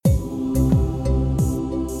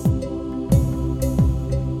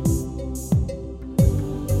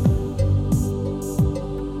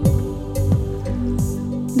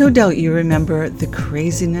No doubt you remember the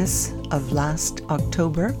craziness of last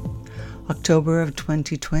October of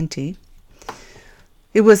 2020.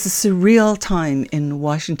 It was a surreal time in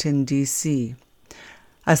Washington, D.C.,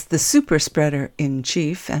 as the super spreader in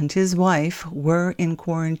chief and his wife were in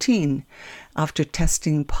quarantine after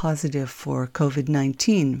testing positive for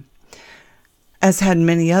COVID-19, as had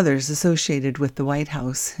many others associated with the White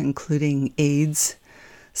House, including aides,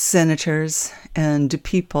 senators, and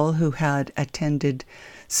people who had attended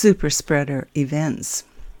super spreader events.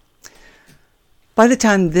 By the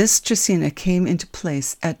time this Tresina came into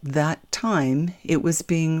place at that time, it was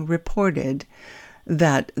being reported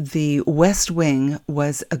that the West Wing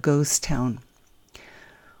was a ghost town.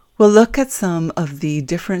 We'll look at some of the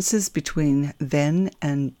differences between then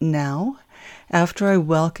and now after I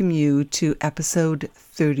welcome you to episode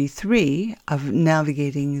 33 of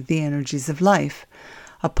Navigating the Energies of Life,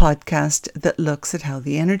 a podcast that looks at how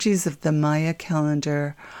the energies of the Maya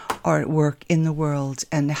calendar are at work in the world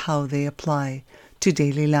and how they apply to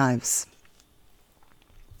daily lives.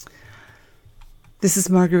 This is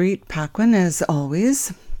Marguerite Paquin, as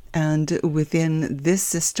always, and within this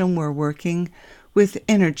system we're working with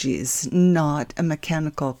energies, not a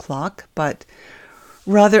mechanical clock, but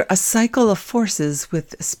rather a cycle of forces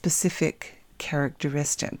with specific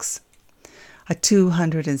characteristics. A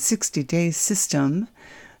 260-day system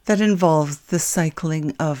that involves the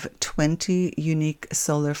cycling of 20 unique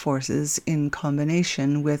solar forces in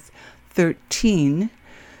combination with 13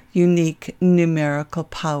 unique numerical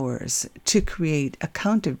powers to create a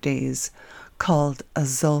count of days called a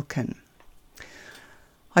Tzolk'in.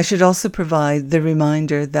 I should also provide the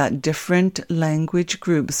reminder that different language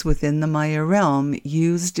groups within the Maya realm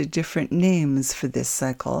used different names for this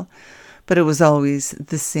cycle, but it was always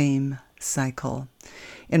the same cycle,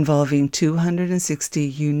 involving 260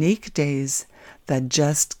 unique days that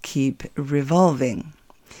just keep revolving.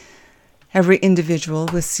 Every individual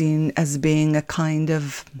was seen as being a kind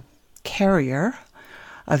of carrier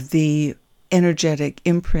of the energetic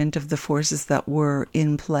imprint of the forces that were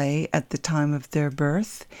in play at the time of their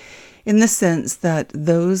birth, in the sense that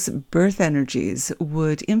those birth energies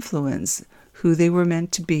would influence who they were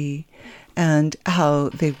meant to be and how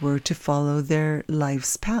they were to follow their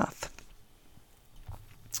life's path.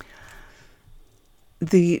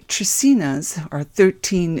 The Tresinas, or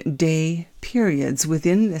 13-day periods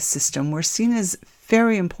within this system, were seen as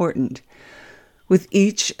very important, with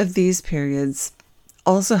each of these periods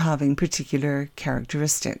also having particular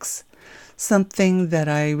characteristics, something that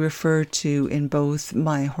I refer to in both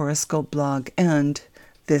my horoscope blog and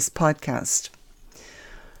this podcast.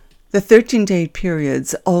 The 13-day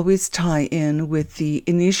periods always tie in with the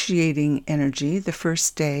initiating energy, the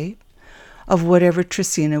first day, of whatever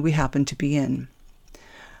Tresina we happen to be in.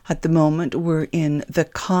 At the moment, we're in the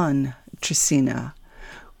Kan Tresina,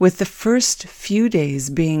 with the first few days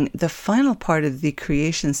being the final part of the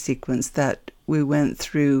creation sequence that we went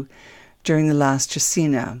through during the last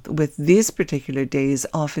Tresina, with these particular days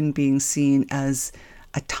often being seen as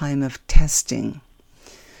a time of testing.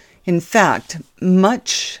 In fact,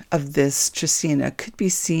 much of this Tresina could be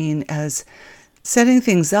seen as setting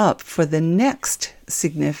things up for the next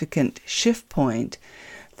significant shift point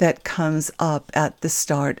that comes up at the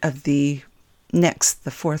start of the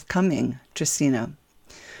forthcoming Tresina.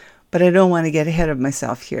 But I don't want to get ahead of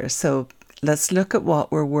myself here, so let's look at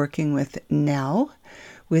what we're working with now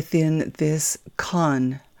within this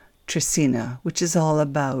Kan Tresina, which is all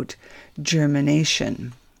about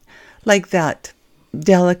germination. Like that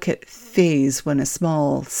delicate phase when a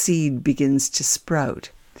small seed begins to sprout.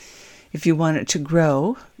 If you want it to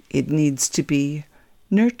grow, it needs to be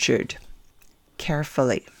nurtured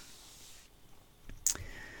carefully.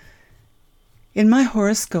 In my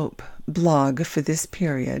horoscope blog for this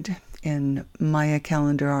period in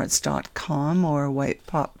mayacalendararts.com or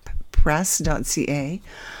whitepoppress.ca,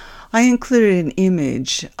 I included an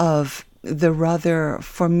image of the rather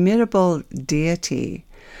formidable deity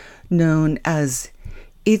known as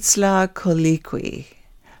Itztlatliqui,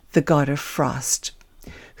 the god of frost,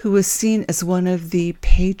 who was seen as one of the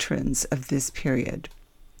patrons of this period.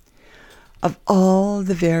 Of all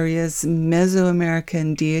the various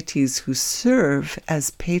Mesoamerican deities who serve as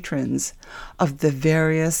patrons of the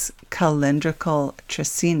various calendrical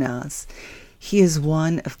Tresinas, he is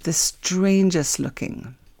one of the strangest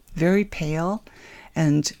looking, very pale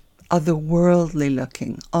and otherworldly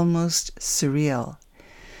looking, almost surreal.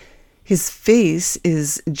 His face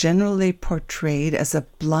is generally portrayed as a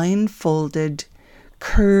blindfolded,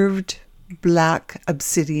 curved black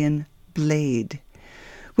obsidian blade,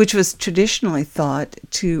 which was traditionally thought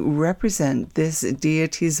to represent this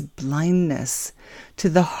deity's blindness to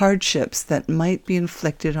the hardships that might be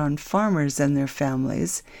inflicted on farmers and their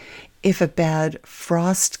families if a bad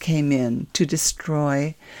frost came in to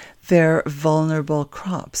destroy their vulnerable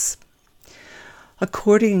crops.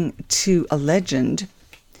 According to a legend,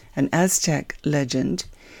 an Aztec legend,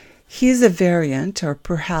 he is a variant, or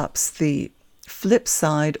perhaps the flip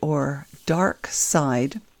side or dark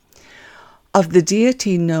side, of the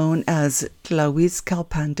deity known as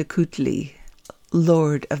Tlahuizcalpantecutli,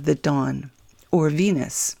 Lord of the Dawn, or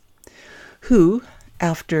Venus, who,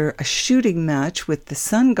 after a shooting match with the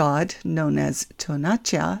sun god known as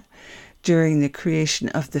Tonatiuh during the creation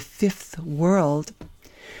of the fifth world,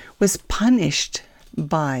 was punished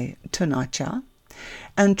by Tonatiuh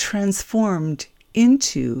and transformed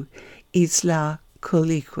into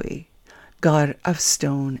Itztlacuilcui, god of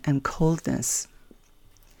stone and coldness.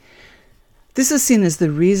 This was seen as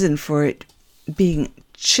the reason for it being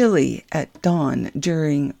chilly at dawn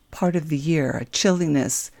during part of the year, a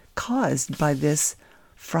chilliness caused by this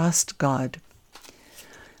frost god.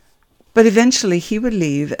 But eventually he would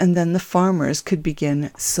leave, and then the farmers could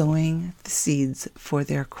begin sowing the seeds for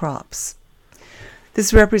their crops.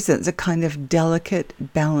 This represents a kind of delicate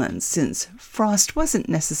balance, since frost wasn't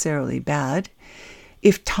necessarily bad.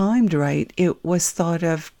 If timed right, it was thought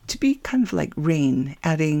of to be kind of like rain,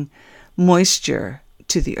 adding moisture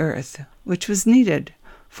to the earth, which was needed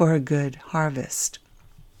for a good harvest.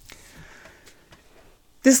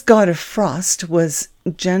 This god of frost was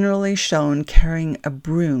generally shown carrying a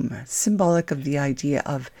broom, symbolic of the idea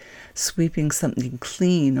of sweeping something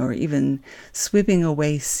clean or even sweeping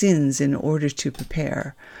away sins in order to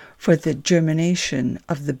prepare for the germination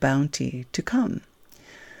of the bounty to come.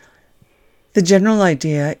 The general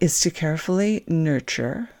idea is to carefully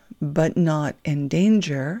nurture, but not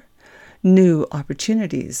endanger, new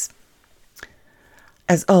opportunities.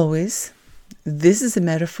 As always, this is a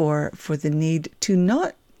metaphor for the need to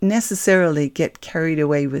not necessarily get carried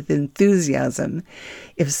away with enthusiasm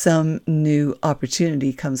if some new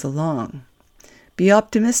opportunity comes along. Be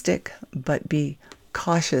optimistic, but be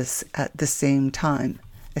cautious at the same time,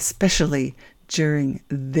 especially during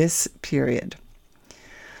this period.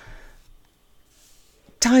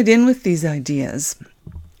 Tied in with these ideas,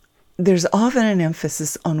 there's often an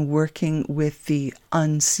emphasis on working with the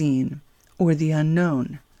unseen or the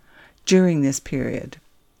unknown during this period.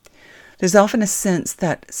 There's often a sense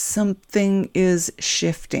that something is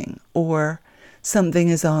shifting or something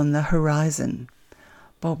is on the horizon,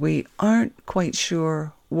 but we aren't quite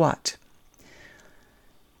sure what.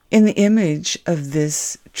 In the image of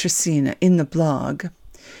this Trecina in the blog,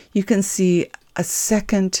 you can see a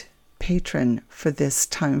second patron for this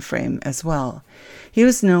time frame as well. He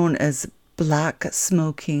was known as Black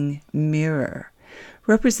Smoking Mirror,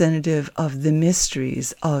 representative of the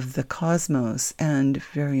mysteries of the cosmos and,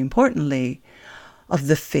 very importantly, of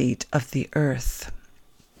the fate of the earth.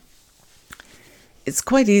 It's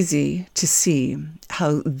quite easy to see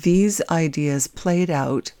how these ideas played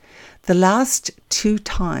out the last 2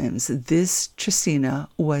 times this Trecina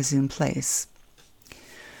was in place.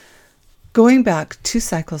 Going back 2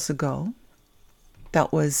 cycles ago,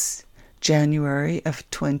 that was January of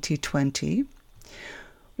 2020,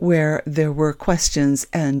 where there were questions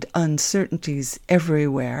and uncertainties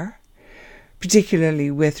everywhere, particularly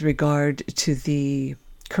with regard to the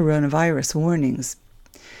coronavirus warnings.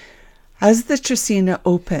 As the Trecina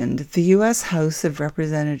opened, the U.S. House of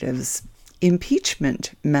Representatives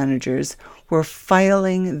impeachment managers were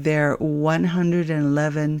filing their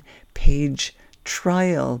 111-page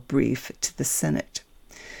trial brief to the Senate,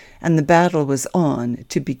 and the battle was on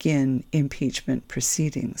to begin impeachment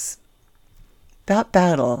proceedings. That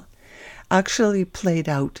battle actually played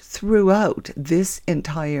out throughout this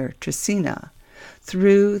entire Trecina,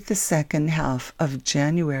 through the second half of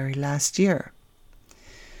January last year.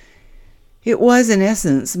 It was, in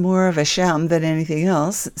essence, more of a sham than anything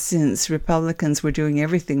else, since Republicans were doing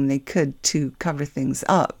everything they could to cover things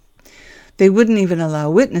up. They wouldn't even allow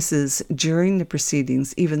witnesses during the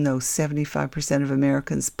proceedings, even though 75% of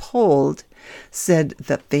Americans polled said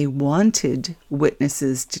that they wanted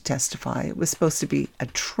witnesses to testify. It was supposed to be a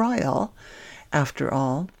trial, after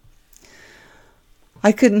all.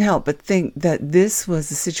 I couldn't help but think that this was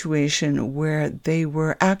a situation where they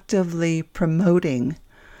were actively promoting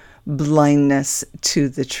blindness to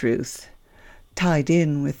the truth, tied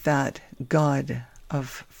in with that god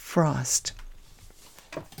of frost.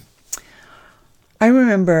 I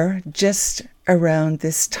remember just around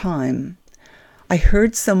this time, I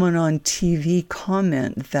heard someone on TV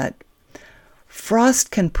comment that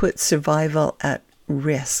frost can put survival at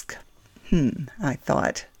risk. I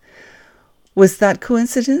thought. Was that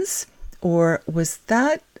coincidence? Or was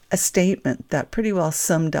that a statement that pretty well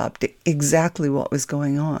summed up exactly what was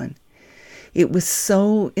going on? It was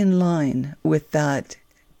so in line with that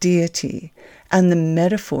deity and the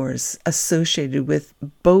metaphors associated with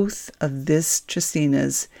both of this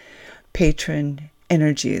Trisina's patron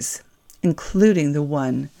energies, including the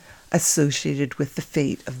one associated with the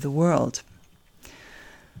fate of the world.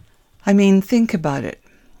 I mean, think about it.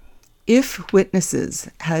 If witnesses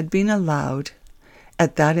had been allowed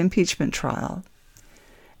at that impeachment trial,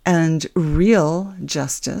 and real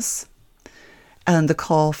justice and the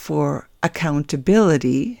call for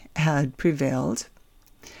accountability had prevailed,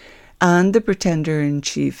 and the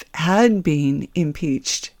pretender-in-chief had been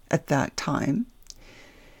impeached at that time,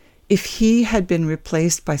 if he had been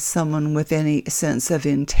replaced by someone with any sense of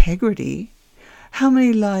integrity, how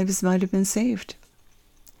many lives might have been saved?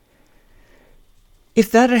 If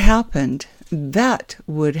that had happened, that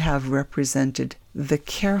would have represented the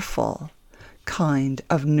careful kind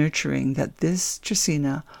of nurturing that this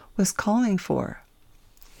Trisina was calling for.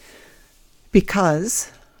 Because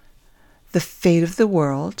the fate of the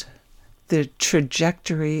world, the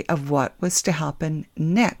trajectory of what was to happen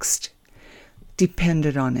next,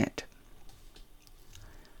 depended on it.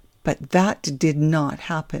 But that did not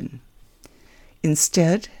happen.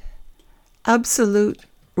 Instead, absolute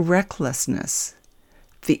recklessness,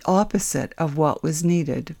 the opposite of what was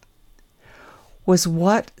needed, was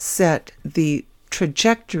what set the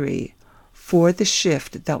trajectory for the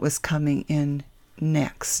shift that was coming in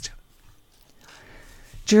next.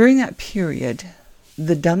 During that period,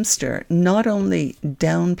 the dumpster not only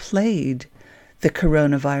downplayed the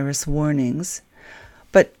coronavirus warnings,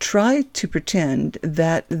 but tried to pretend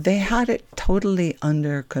that they had it totally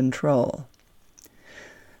under control.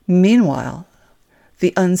 Meanwhile,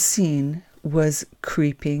 the unseen was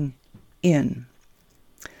creeping in.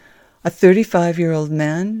 A 35-year-old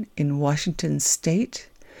man in Washington State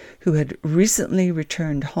who had recently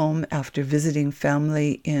returned home after visiting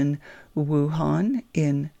family in Wuhan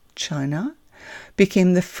in China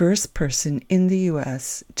became the first person in the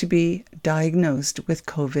U.S. to be diagnosed with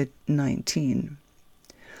COVID-19.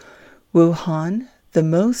 Wuhan, the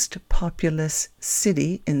most populous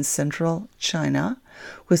city in central China,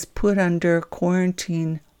 was put under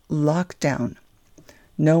quarantine lockdown.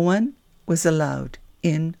 No one was allowed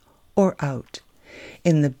in or out,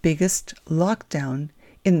 in the biggest lockdown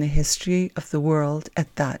in the history of the world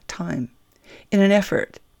at that time, in an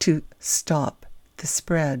effort to stop the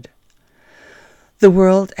spread. The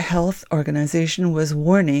World Health Organization was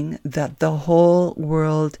warning that the whole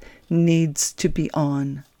world needs to be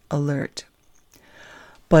on alert.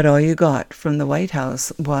 But all you got from the White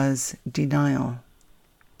House was denial.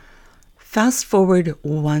 Fast forward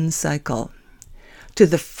one cycle to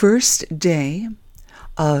the first day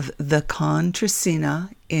of the Con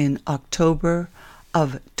Trisina in October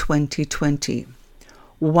of 2020,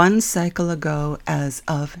 one cycle ago as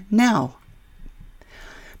of now.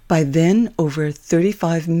 By then, over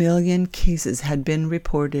 35 million cases had been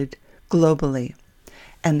reported globally,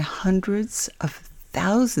 and hundreds of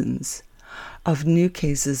thousands of new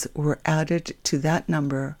cases were added to that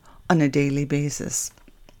number on a daily basis.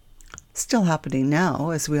 Still happening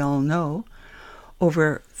now, as we all know.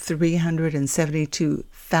 Over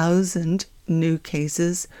 372,000 new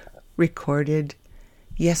cases recorded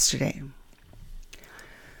yesterday.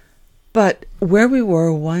 But where we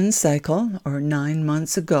were one cycle, or 9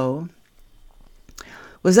 months ago,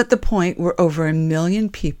 was at the point where over 1 million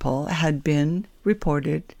people had been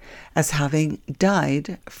reported as having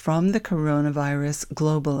died from the coronavirus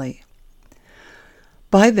globally.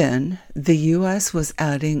 By then, the U.S. was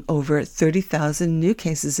adding over 30,000 new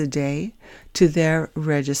cases a day to their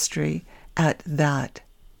registry at that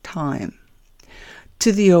time,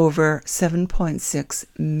 to the over 7.6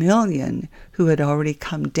 million who had already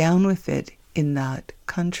come down with it in that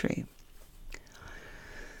country.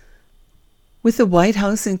 With the White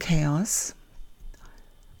House in chaos,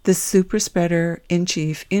 the super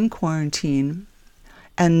spreader-in-chief in quarantine,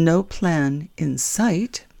 and no plan in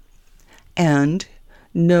sight, and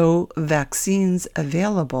no vaccines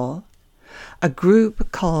available, a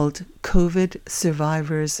group called COVID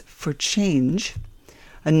Survivors for Change,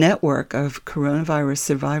 a network of coronavirus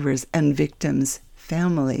survivors and victims'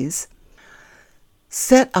 families,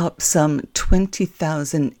 set up some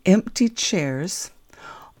 20,000 empty chairs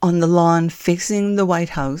on the lawn facing the White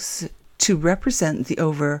House to represent the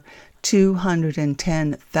over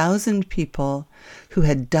 210,000 people who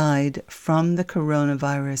had died from the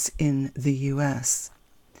coronavirus in the U.S.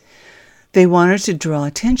 They wanted to draw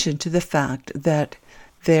attention to the fact that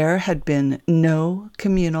there had been no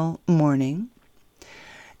communal mourning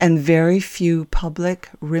and very few public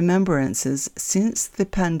remembrances since the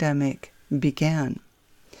pandemic began.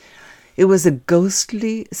 It was a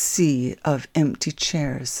ghostly sea of empty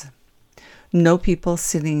chairs, no people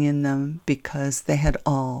sitting in them because they had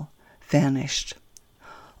all vanished.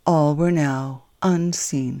 All were now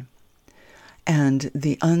unseen, and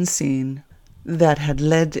the unseen that had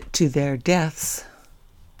led to their deaths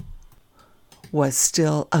was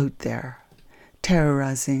still out there,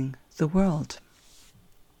 terrorizing the world.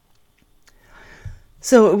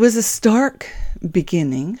 So it was a stark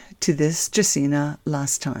beginning to this Drsina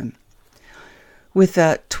last time, with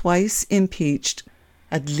a twice impeached,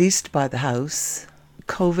 at least by the House,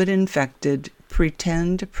 COVID-infected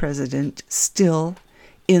pretend president still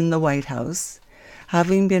in the White House,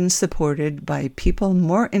 having been supported by people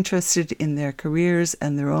more interested in their careers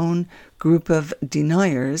and their own group of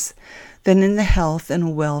deniers than in the health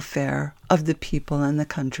and welfare of the people and the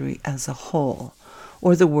country as a whole,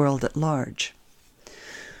 or the world at large.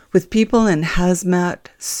 With people in hazmat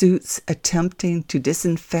suits attempting to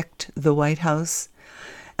disinfect the White House,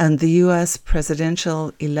 and the U.S.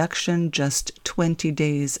 presidential election just 20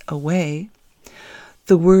 days away,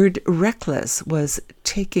 the word reckless was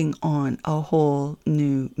taking on a whole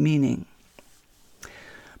new meaning.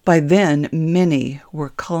 By then, many were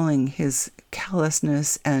calling his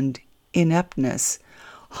callousness and ineptness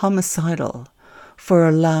homicidal for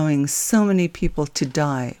allowing so many people to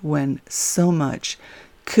die when so much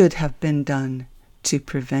could have been done to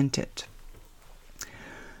prevent it.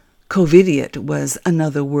 COVIDiot was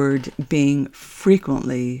another word being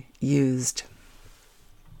frequently used.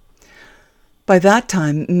 By that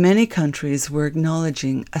time, many countries were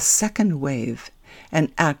acknowledging a second wave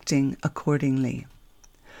and acting accordingly.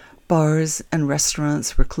 Bars and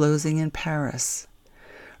restaurants were closing in Paris.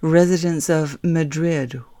 Residents of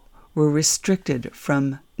Madrid were restricted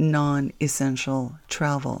from non-essential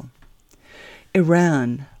travel.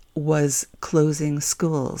 Iran was closing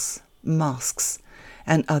schools, mosques,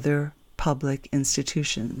 and other public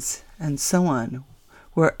institutions, and so on,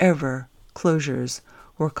 wherever closures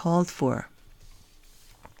were called for.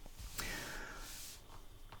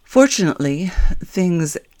 Fortunately,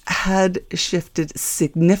 things had shifted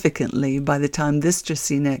significantly by the time this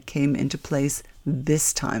Drsina came into place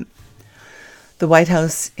this time. The White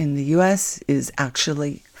House in the U.S. is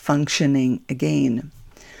actually functioning again.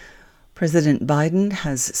 President Biden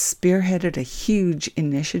has spearheaded a huge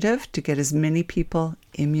initiative to get as many people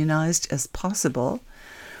immunized as possible,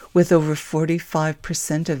 with over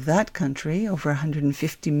 45% of that country, over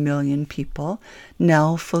 150 million people,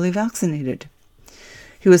 now fully vaccinated.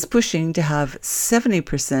 He was pushing to have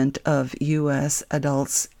 70% of U.S.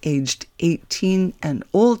 adults aged 18 and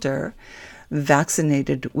older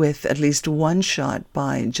vaccinated with at least one shot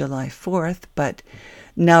by July 4th, but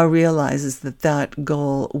now realizes that that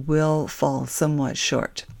goal will fall somewhat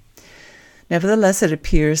short. Nevertheless, it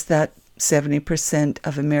appears that 70%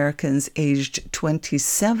 of Americans aged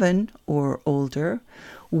 27 or older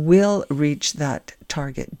will reach that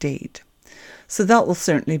target date. So that will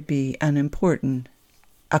certainly be an important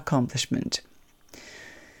accomplishment.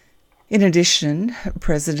 In addition,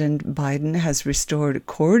 President Biden has restored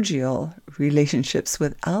cordial relationships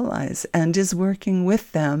with allies and is working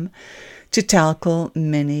with them to tackle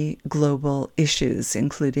many global issues,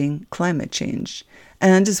 including climate change,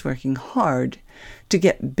 and is working hard to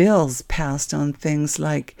get bills passed on things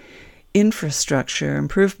like infrastructure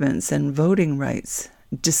improvements and voting rights,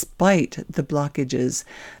 despite the blockages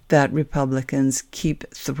that Republicans keep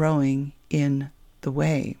throwing in the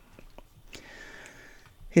way.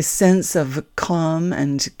 His sense of calm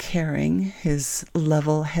and caring, his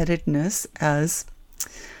level-headedness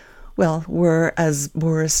were, as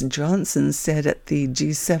Boris Johnson said at the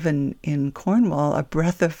G7 in Cornwall, a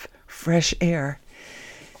breath of fresh air.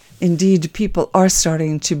 Indeed, people are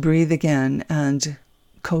starting to breathe again, and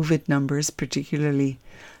COVID numbers, particularly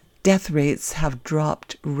death rates, have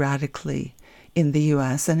dropped radically in the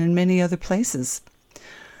U.S. and in many other places.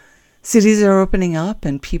 Cities are opening up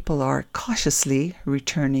and people are cautiously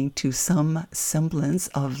returning to some semblance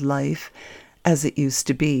of life as it used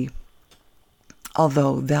to be.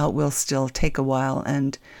 Although that will still take a while,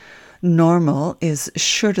 and normal is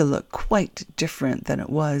sure to look quite different than it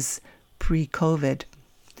was pre-COVID.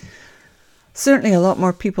 Certainly a lot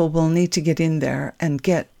more people will need to get in there and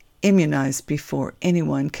get immunized before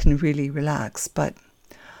anyone can really relax. But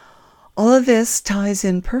all of this ties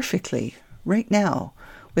in perfectly right now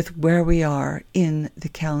with where we are in the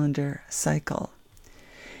calendar cycle.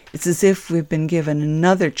 It's as if we've been given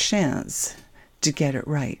another chance to get it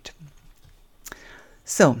right.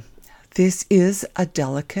 So, this is a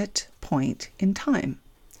delicate point in time.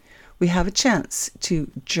 We have a chance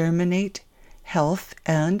to germinate health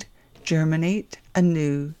and germinate a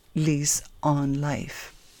new lease on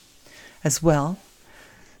life. As well,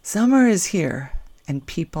 summer is here and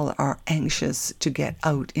people are anxious to get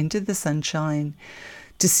out into the sunshine,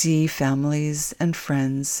 to see families and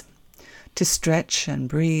friends, to stretch and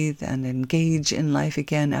breathe and engage in life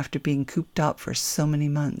again after being cooped up for so many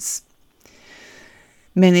months.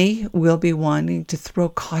 Many will be wanting to throw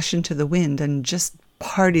caution to the wind and just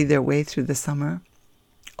party their way through the summer,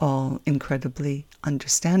 all incredibly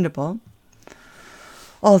understandable.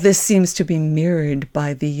 All this seems to be mirrored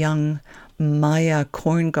by the young Maya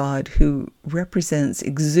corn god who represents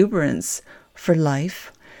exuberance for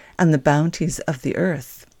life and the bounties of the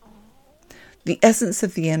earth. The essence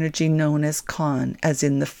of the energy known as Kan, as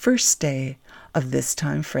in the first day of this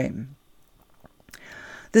time frame.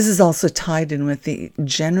 This is also tied in with the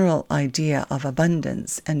general idea of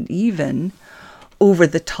abundance and even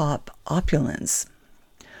over-the-top opulence.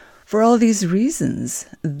 For all these reasons,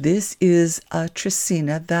 this is a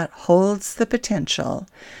Trecina that holds the potential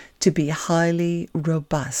to be highly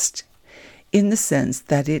robust in the sense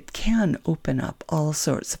that it can open up all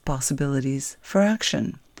sorts of possibilities for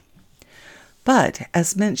action. But,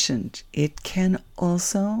 as mentioned, it can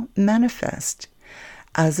also manifest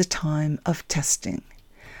as a time of testing,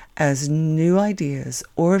 as new ideas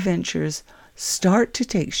or ventures start to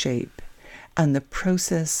take shape and the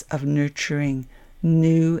process of nurturing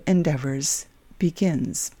new endeavors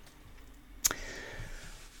begins.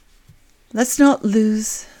 Let's not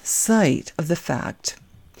lose sight of the fact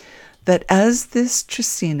that as this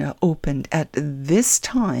Trecina opened at this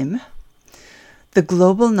time, the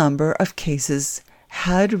global number of cases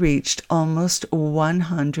had reached almost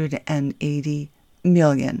 180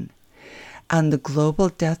 million, and the global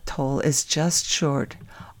death toll is just short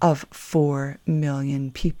of 4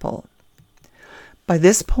 million people. By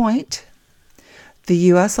this point, the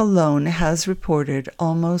U.S. alone has reported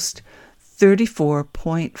almost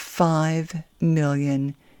 34.5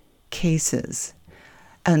 million cases,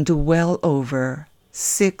 and well over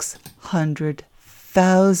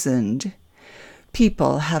 600,000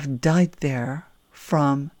 people have died there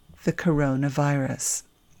from the coronavirus.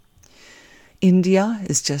 India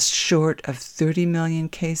is just short of 30 million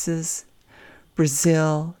cases.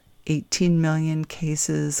 Brazil, 18 million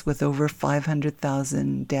cases with over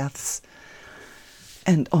 500,000 deaths,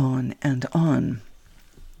 and on and on.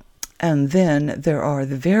 And then there are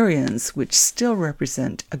the variants, which still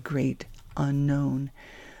represent a great unknown,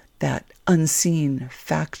 that unseen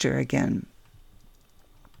factor again.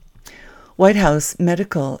 White House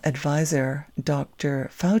medical advisor Dr.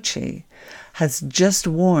 Fauci has just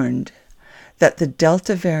warned that the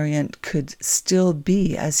Delta variant could still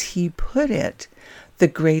be, as he put it, the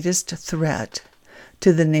greatest threat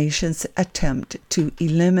to the nation's attempt to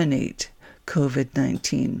eliminate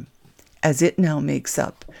COVID-19, as it now makes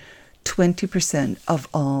up 20% of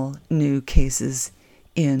all new cases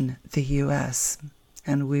in the U.S.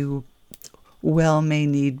 And we well may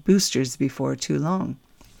need boosters before too long.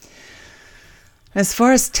 As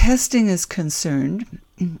far as testing is concerned,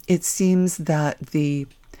 it seems that the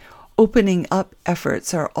opening up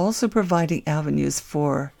efforts are also providing avenues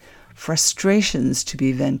for frustrations to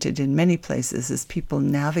be vented in many places as people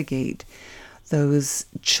navigate those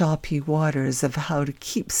choppy waters of how to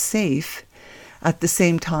keep safe at the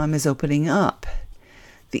same time as opening up.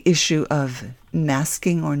 The issue of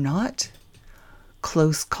masking or not,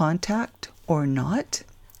 close contact or not,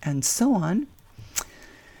 and so on.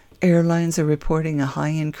 Airlines are reporting a high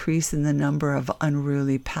increase in the number of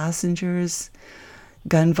unruly passengers.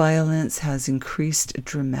 Gun violence has increased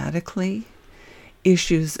dramatically.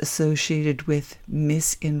 Issues associated with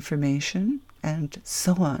misinformation, and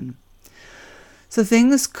so on. So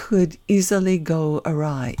things could easily go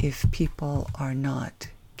awry if people are not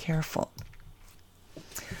careful.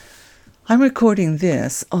 I'm recording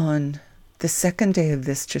this on the second day of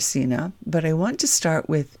this Trecina, but I want to start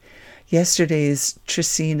with yesterday's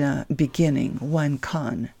Trecina beginning, 1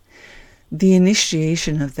 Kan, the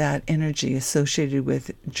initiation of that energy associated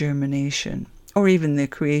with germination, or even the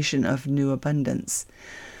creation of new abundance,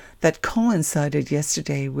 that coincided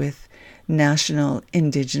yesterday with National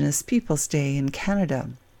Indigenous Peoples Day in Canada.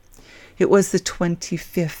 It was the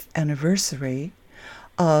 25th anniversary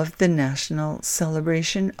of the national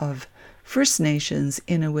celebration of First Nations,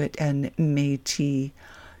 Inuit, and Métis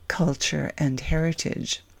culture and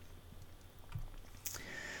heritage.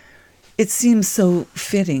 It seems so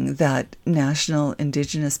fitting that National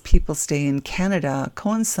Indigenous Peoples Day in Canada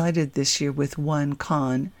coincided this year with 1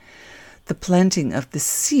 Kan, the planting of the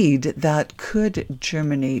seed that could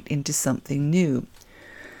germinate into something new.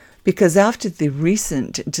 Because after the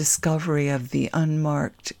recent discovery of the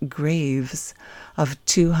unmarked graves of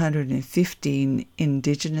 215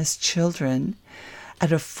 Indigenous children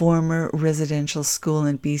at a former residential school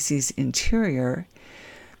in BC's interior,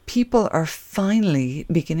 people are finally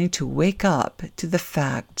beginning to wake up to the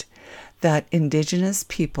fact that Indigenous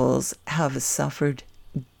peoples have suffered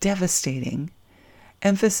devastating,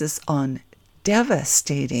 emphasis on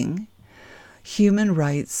devastating, human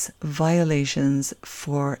rights violations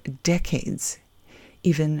for decades,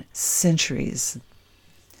 even centuries.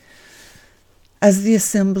 As the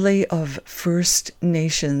Assembly of First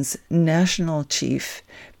Nations National Chief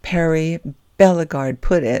Perry Bellegarde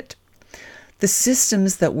put it, the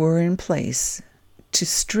systems that were in place to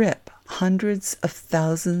strip hundreds of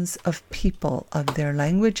thousands of people of their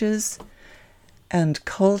languages and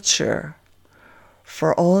culture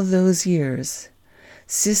for all those years,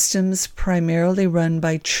 systems primarily run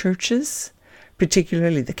by churches,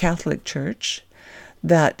 particularly the Catholic Church,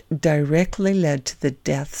 that directly led to the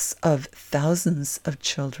deaths of thousands of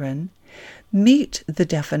children, meet the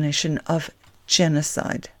definition of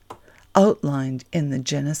genocide outlined in the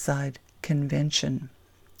Genocide Convention.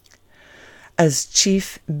 As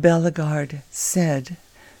Chief Bellegarde said,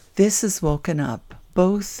 this has woken up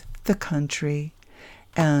both the country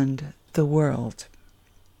and the world.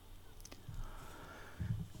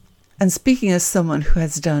 And speaking as someone who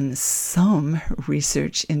has done some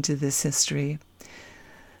research into this history,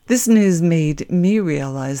 this news made me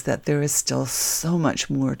realize that there is still so much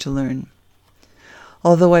more to learn.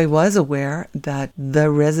 Although I was aware that the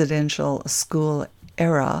residential school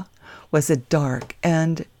era was a dark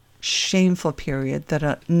and shameful period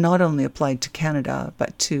that not only applied to Canada,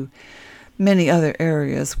 but to many other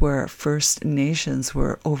areas where First Nations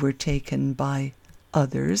were overtaken by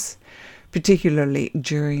others, particularly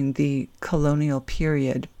during the colonial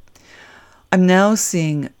period, I'm now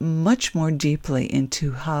seeing much more deeply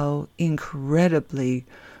into how incredibly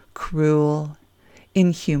cruel,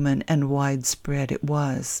 inhuman, and widespread it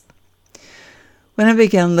was. When I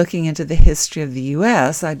began looking into the history of the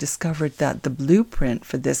U.S., I discovered that the blueprint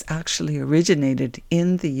for this actually originated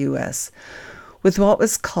in the U.S. with what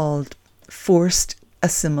was called forced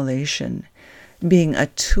assimilation, being a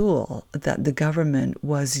tool that the government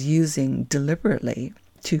was using deliberately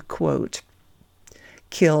to, quote,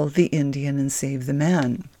 kill the Indian and save the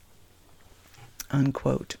man,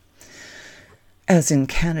 unquote. As in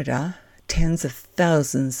Canada, tens of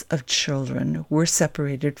thousands of children were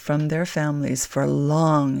separated from their families for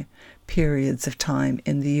long periods of time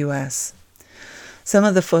in the U.S. Some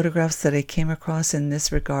of the photographs that I came across in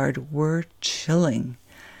this regard were chilling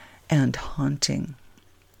and haunting.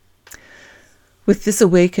 With this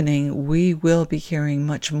awakening, we will be hearing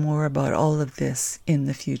much more about all of this in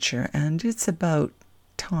the future, and it's about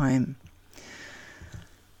time.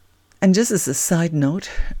 And just as a side note,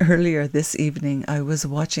 earlier this evening I was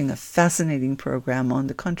watching a fascinating program on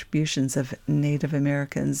the contributions of Native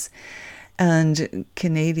Americans and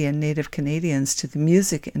Native Canadians to the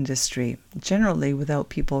music industry, generally without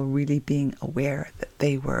people really being aware that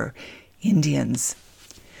they were Indians.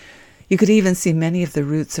 You could even see many of the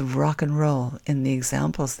roots of rock and roll in the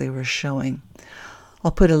examples they were showing.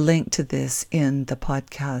 I'll put a link to this in the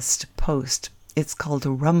podcast post. It's called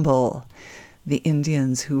Rumble, the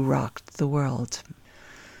Indians Who Rocked the World.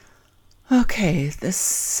 Okay, the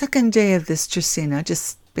second day of this Trisina,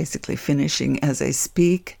 just basically finishing as I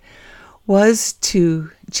speak, was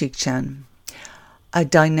to Chikchan, a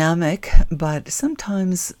dynamic but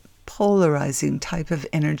sometimes polarizing type of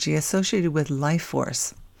energy associated with life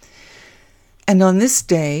force. And on this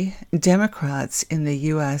day, Democrats in the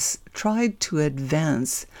U.S. tried to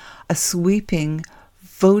advance a sweeping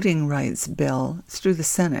voting rights bill through the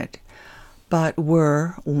Senate, but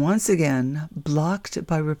were once again blocked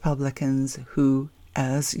by Republicans who,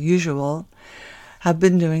 as usual, have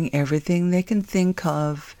been doing everything they can think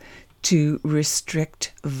of to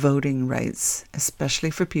restrict voting rights,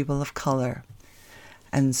 especially for people of color.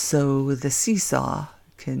 And so the seesaw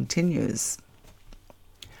continues.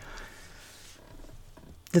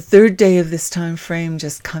 The third day of this time frame,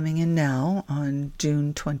 just coming in now on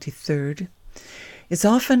June 23rd, is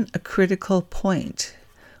often a critical point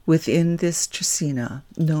within this Trisina,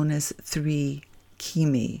 known as 3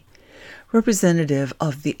 Kimi, representative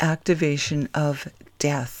of the activation of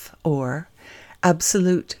death or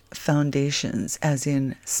absolute foundations, as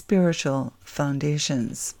in spiritual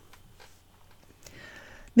foundations.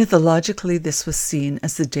 Mythologically, this was seen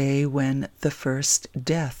as the day when the first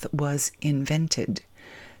death was invented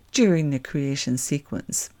during the creation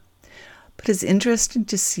sequence. But it's interesting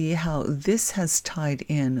to see how this has tied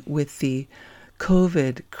in with the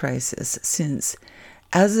COVID crisis, since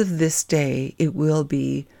as of this day, it will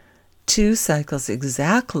be 2 cycles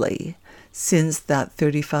exactly since that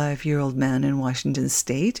 35-year-old man in Washington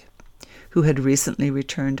State, who had recently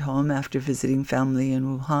returned home after visiting family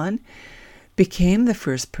in Wuhan, became the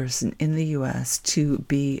first person in the U.S. to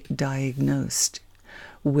be diagnosed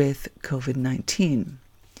with COVID-19.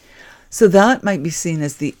 So that might be seen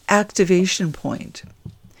as the activation point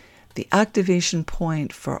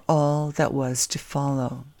for all that was to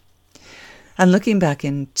follow. And looking back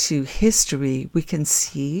into history, we can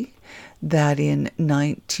see that in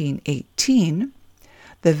 1918,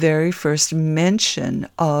 the very first mention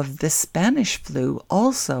of the Spanish flu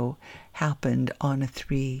also happened on a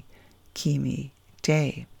 3-Kimi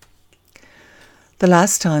day. The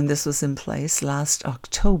last time this was in place, last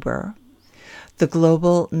October, the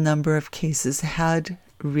global number of cases had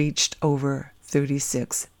reached over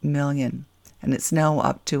 36 million, and it's now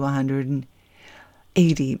up to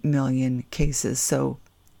 180 million cases. So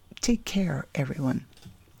take care, everyone.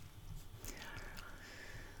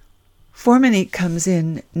 Forminique comes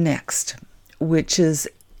in next, which is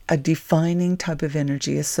a defining type of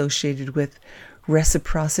energy associated with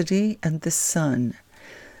reciprocity and the sun,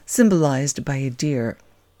 symbolized by a deer.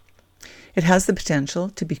 It has the potential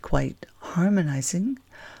to be quite harmonizing,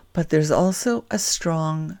 but there's also a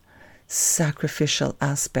strong sacrificial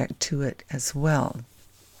aspect to it as well.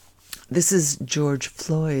 This is George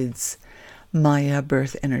Floyd's Maya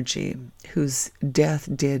birth energy, whose death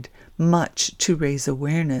did much to raise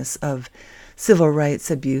awareness of civil rights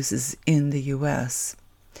abuses in the U.S.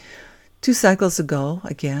 2 cycles ago,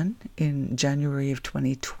 again, in January of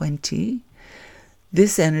 2020,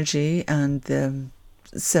 this energy and the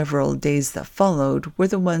several days that followed were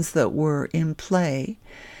the ones that were in play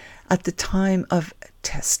at the time of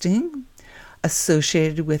testing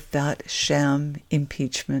associated with that sham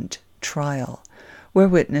impeachment trial, where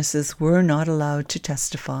witnesses were not allowed to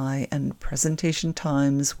testify and presentation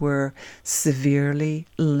times were severely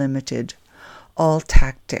limited, all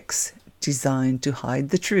tactics designed to hide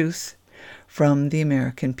the truth from the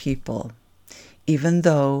American people, even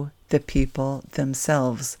though the people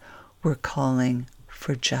themselves were calling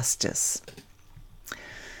for justice.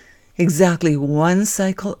 Exactly 1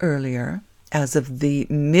 cycle earlier, as of the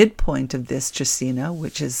midpoint of this Trecina,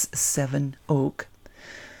 which is 7 Oak,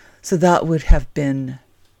 so that would have been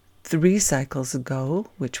 3 cycles ago,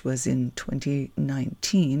 which was in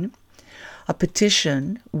 2019, a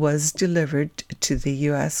petition was delivered to the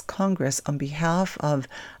U.S. Congress on behalf of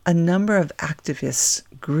a number of activist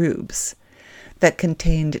groups that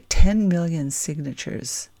contained 10 million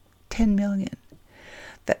signatures, 10 million,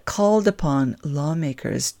 that called upon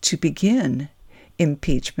lawmakers to begin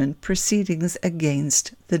impeachment proceedings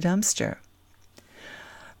against the dumpster.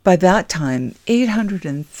 By that time,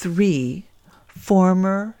 803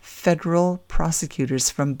 former federal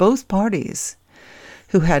prosecutors from both parties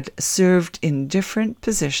who had served in different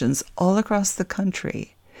positions all across the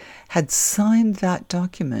country had signed that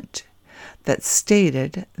document that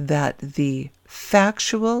stated that the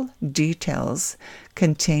factual details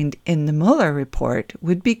contained in the Mueller report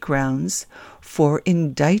would be grounds for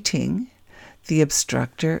indicting the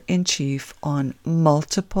obstructor-in-chief on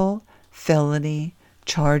multiple felony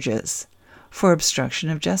charges for obstruction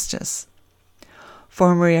of justice.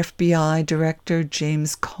 Former FBI Director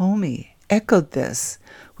James Comey echoed this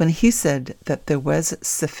when he said that there was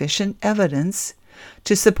sufficient evidence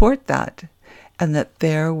to support that, and that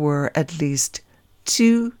there were at least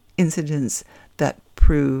 2 incidents that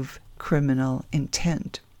prove criminal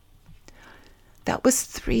intent. That was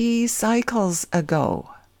 3 cycles ago,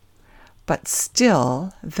 but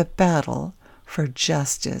still the battle for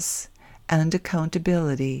justice and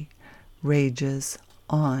accountability rages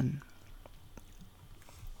on.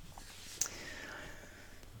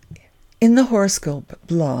 In the horoscope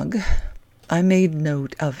blog, I made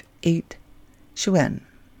note of 8 Shuen,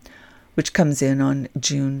 which comes in on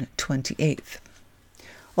June 28th,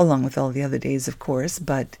 along with all the other days, of course,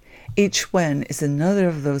 but 8 Shuen is another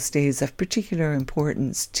of those days of particular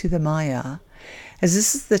importance to the Maya, as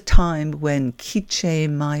this is the time when Quiche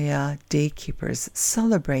Maya daykeepers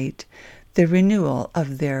celebrate the renewal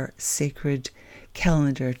of their sacred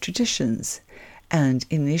calendar traditions and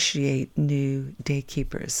initiate new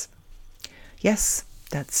daykeepers. Yes,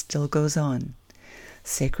 that still goes on.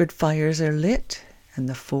 Sacred fires are lit, and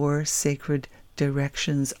the 4 sacred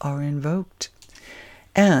directions are invoked,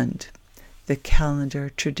 and the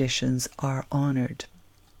calendar traditions are honored.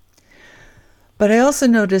 But I also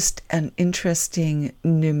noticed an interesting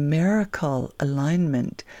numerical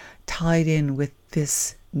alignment tied in with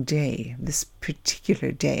this day, this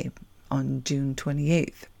particular day on June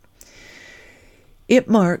 28th. It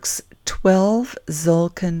marks 12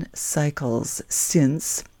 Tzolk'in cycles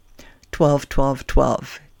since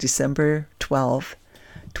 12-12-12, December 12,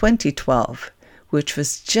 2012, which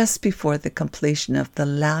was just before the completion of the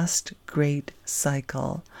last great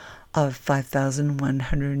cycle of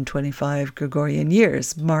 5,125 Gregorian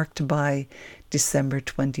years, marked by December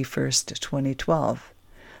 21st, 2012,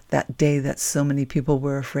 that day that so many people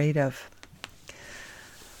were afraid of.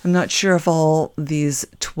 I'm not sure if all these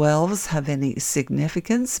 12s have any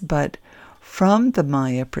significance, but from the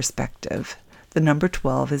Maya perspective, the number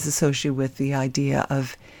 12 is associated with the idea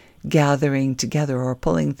of gathering together or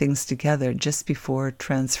pulling things together just before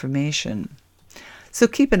transformation. So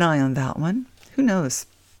keep an eye on that one. Who knows?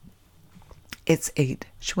 It's 8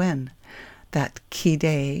 Shuen, that key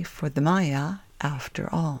day for the Maya after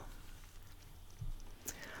all.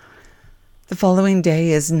 The following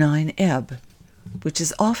day is 9 Eb, which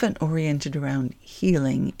is often oriented around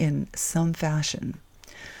healing in some fashion.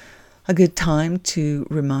 A good time to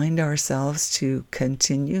remind ourselves to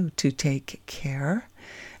continue to take care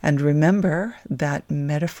and remember that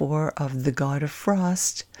metaphor of the god of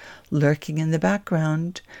frost lurking in the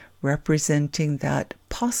background, representing that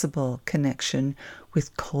possible connection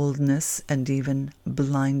with coldness and even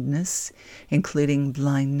blindness, including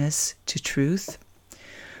blindness to truth.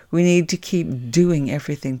 We need to keep doing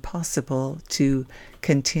everything possible to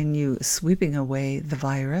continue sweeping away the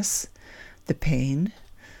virus, the pain,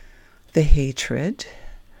 the hatred,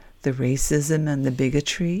 the racism and the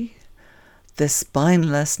bigotry, the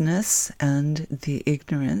spinelessness and the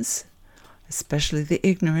ignorance, especially the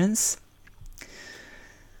ignorance.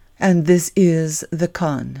 And this is the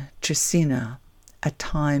Kan, Trisina, a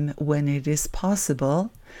time when it is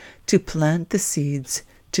possible to plant the seeds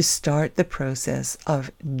to start the process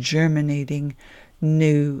of germinating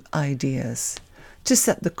new ideas, to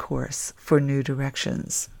set the course for new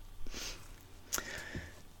directions.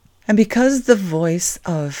 And because the voice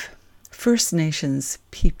of First Nations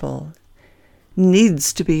people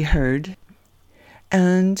needs to be heard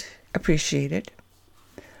and appreciated,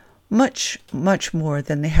 much, much more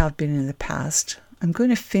than they have been in the past, I'm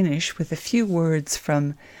going to finish with a few words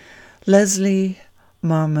from Leslie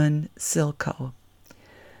Marmon Silko,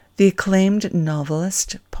 the acclaimed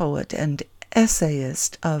novelist, poet, and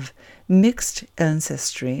essayist of mixed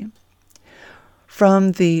ancestry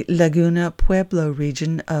from the Laguna Pueblo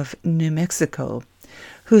region of New Mexico,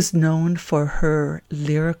 who's known for her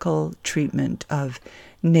lyrical treatment of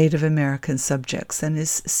Native American subjects and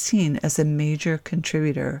is seen as a major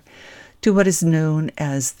contributor to what is known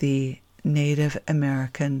as the Native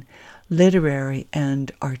American literary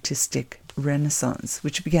and artistic renaissance,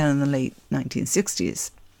 which began in the late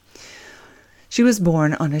 1960s. She was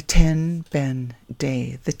born on a 10 Ben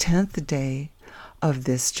day, the 10th day of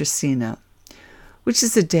this Trisina, which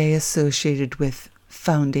is a day associated with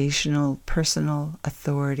foundational personal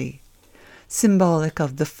authority, symbolic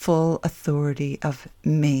of the full authority of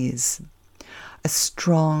maize, a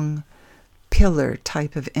strong pillar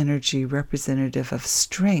type of energy representative of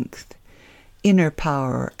strength, inner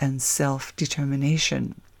power, and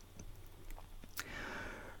self-determination.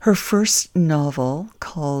 Her first novel,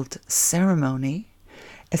 called Ceremony,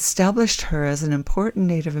 established her as an important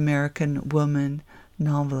Native American woman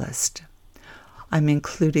novelist. I'm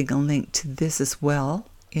including a link to this as well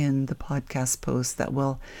in the podcast post that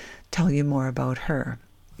will tell you more about her.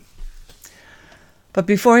 But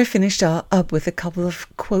before I finish up with a couple of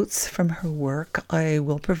quotes from her work, I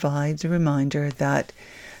will provide a reminder that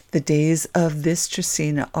the days of this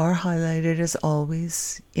Trisina are highlighted as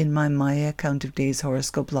always in my Maya Count of Days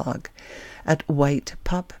horoscope blog at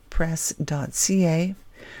whitepuppress.ca,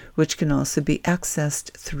 which can also be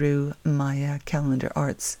accessed through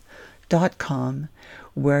mayacalendararts.com,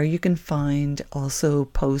 where you can find also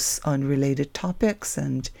posts on related topics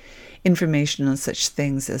and information on such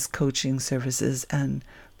things as coaching services and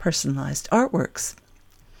personalized artworks.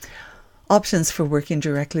 Options for working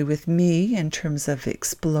directly with me in terms of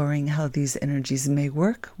exploring how these energies may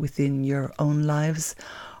work within your own lives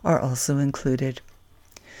are also included.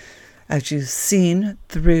 As you've seen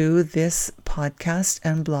through this podcast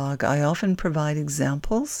and blog, I often provide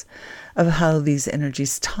examples of how these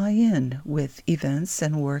energies tie in with events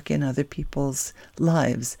and work in other people's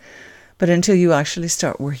lives. But until you actually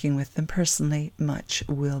start working with them personally, much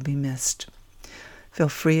will be missed. Feel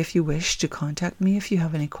free, if you wish, to contact me if you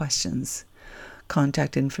have any questions.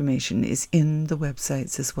 Contact information is in the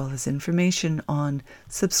websites, as well as information on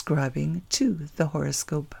subscribing to the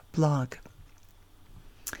horoscope blog.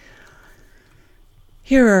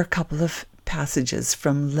 Here are a couple of passages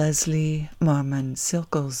from Leslie Marmon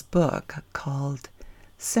Silko's book called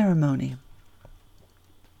Ceremony.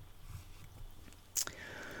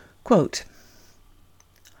 Quote,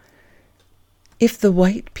 "If the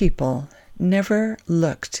white people never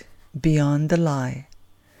looked beyond the lie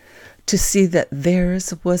to see that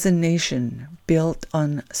theirs was a nation built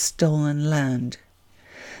on stolen land,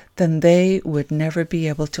 then they would never be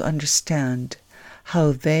able to understand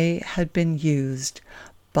how they had been used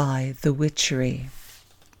by the witchery.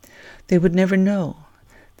 They would never know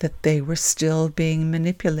that they were still being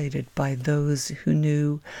manipulated by those who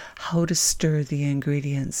knew how to stir the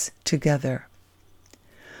ingredients together.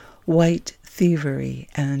 White thievery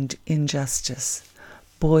and injustice,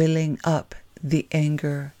 boiling up the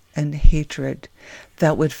anger and hatred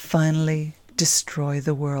that would finally destroy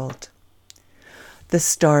the world. The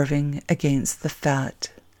starving against the fat,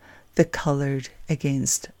 the colored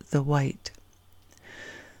against the white.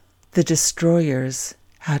 The destroyers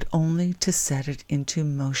had only to set it into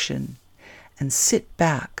motion and sit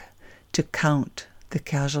back to count the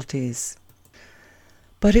casualties.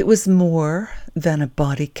 But it was more than a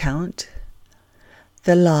body count.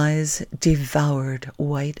 The lies devoured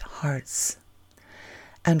white hearts.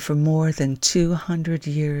 And for more than 200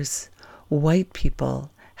 years, white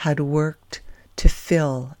people had worked to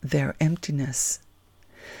fill their emptiness.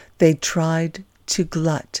 They tried to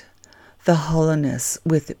glut the hollowness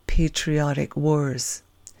with patriotic wars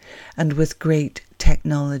and with great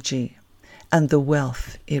technology and the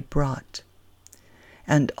wealth it brought.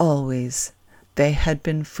 And always they had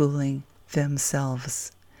been fooling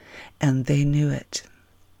themselves, and they knew it."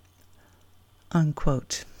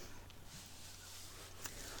 Unquote.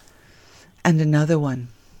 And another one,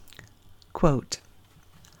 quote,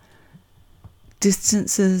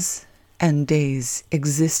 "Distances and days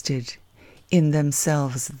existed in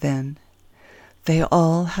themselves then. They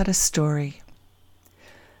all had a story.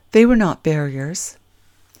 They were not barriers.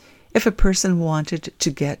 If a person wanted to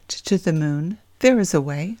get to the moon, there is a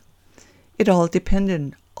way. It all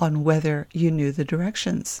depended on whether you knew the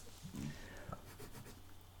directions,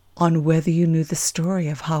 on whether you knew the story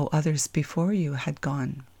of how others before you had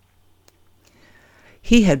gone."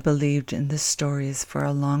 He had believed in the stories for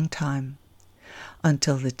a long time,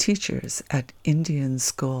 until the teachers at Indian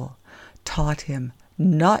school taught him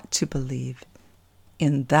not to believe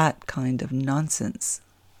in that kind of nonsense.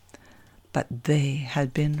 But they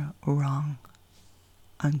had been wrong.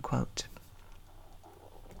 Unquote.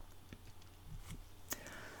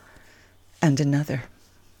 And another,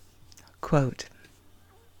 quote,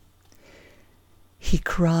 "He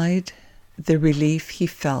cried the relief he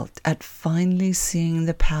felt at finally seeing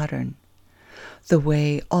the pattern, the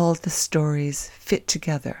way all the stories fit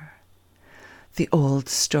together, the old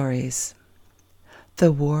stories,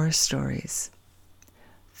 the war stories,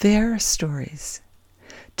 their stories,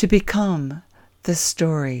 to become the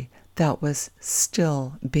story that was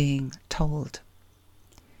still being told.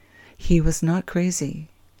 He was not crazy.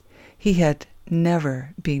 He had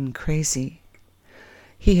never been crazy.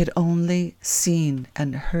 He had only seen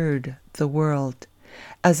and heard the world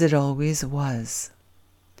as it always was.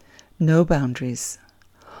 No boundaries,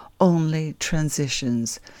 only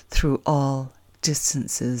transitions through all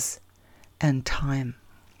distances and time."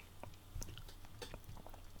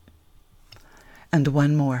 And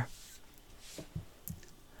one more.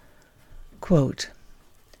 Quote,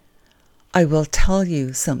 "I will tell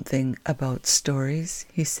you something about stories,"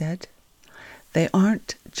 he said. "They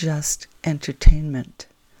aren't just entertainment.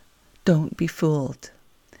 Don't be fooled.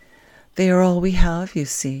 They are all we have, you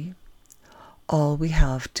see, all we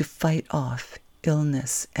have to fight off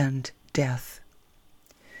illness and death.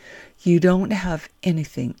 You don't have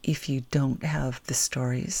anything if you don't have the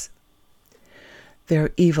stories.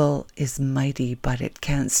 Their evil is mighty, but it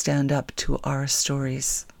can't stand up to our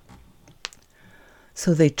stories.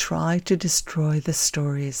 So they try to destroy the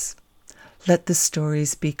stories. Let the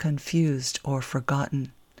stories be confused or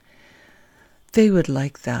forgotten. They would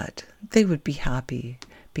like that. They would be happy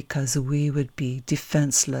because we would be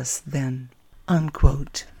defenseless then."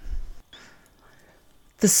 Unquote.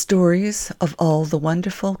 The stories of all the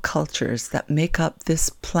wonderful cultures that make up this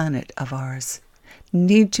planet of ours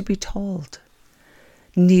need to be told,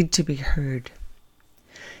 need to be heard.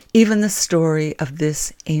 Even the story of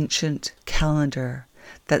this ancient calendar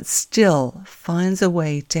that still finds a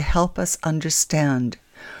way to help us understand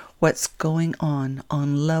what's going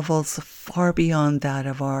on levels far beyond that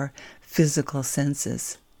of our physical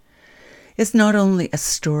senses. It's not only a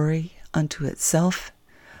story unto itself,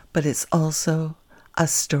 but it's also a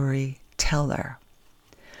storyteller.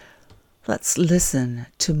 Let's listen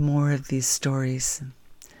to more of these stories.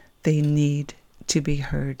 They need to be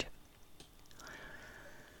heard.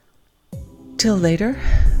 Till later,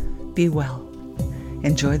 be well.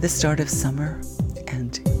 Enjoy the start of summer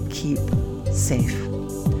and keep safe.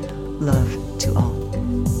 Love to all.